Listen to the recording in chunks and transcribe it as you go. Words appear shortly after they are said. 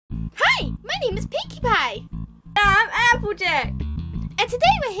Hi, my name is Pinkie Pie. I'm Applejack. And today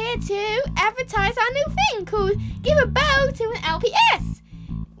we're here to advertise our new thing called Give a Bow to an LPS,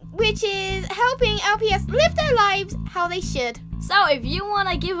 which is helping LPS live their lives how they should. So if you want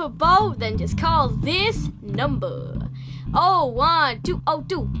to give a bow, then just call this number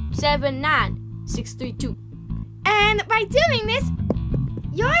 01202799632. And by doing this,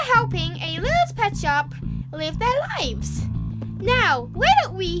 you're helping a Littlest Pet Shop live their lives. Now, why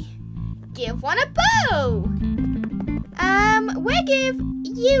don't we give one a bow? We'll give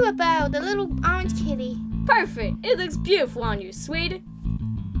you a bow, the little orange kitty. Perfect. It looks beautiful on you, sweetie.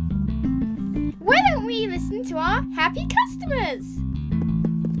 Why don't we listen to our happy customers?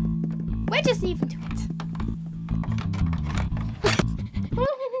 We're just leaving to it.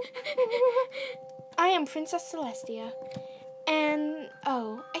 I am Princess Celestia. And,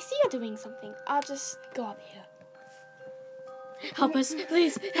 oh, I see you're doing something. I'll just go up here. Help us,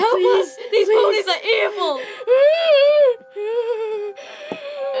 please. Help us. These ponies are evil.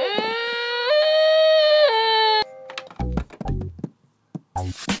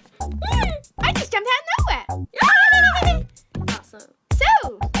 I just jumped out of nowhere. Awesome.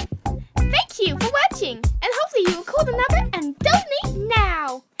 So, thank you for watching. And hopefully you will call the number and donate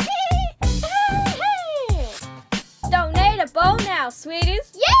now. Donate a bow now,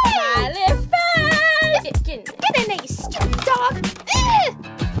 sweeties. Yay! My little friend. Get in there, you stupid dog.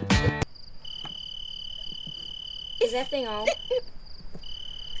 Is that thing on?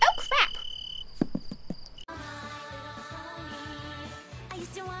 Oh, crap. I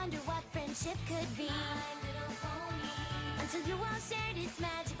used to wonder what friendship could be, until you all shared its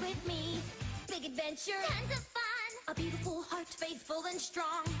magic with me. Big adventure, tons of fun, a beautiful heart, faithful and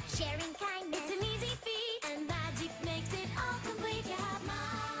strong. Sharing kindness, it's an easy feat, and magic makes it all complete. You have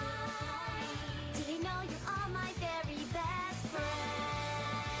mine. Do they know you're all my very best friends?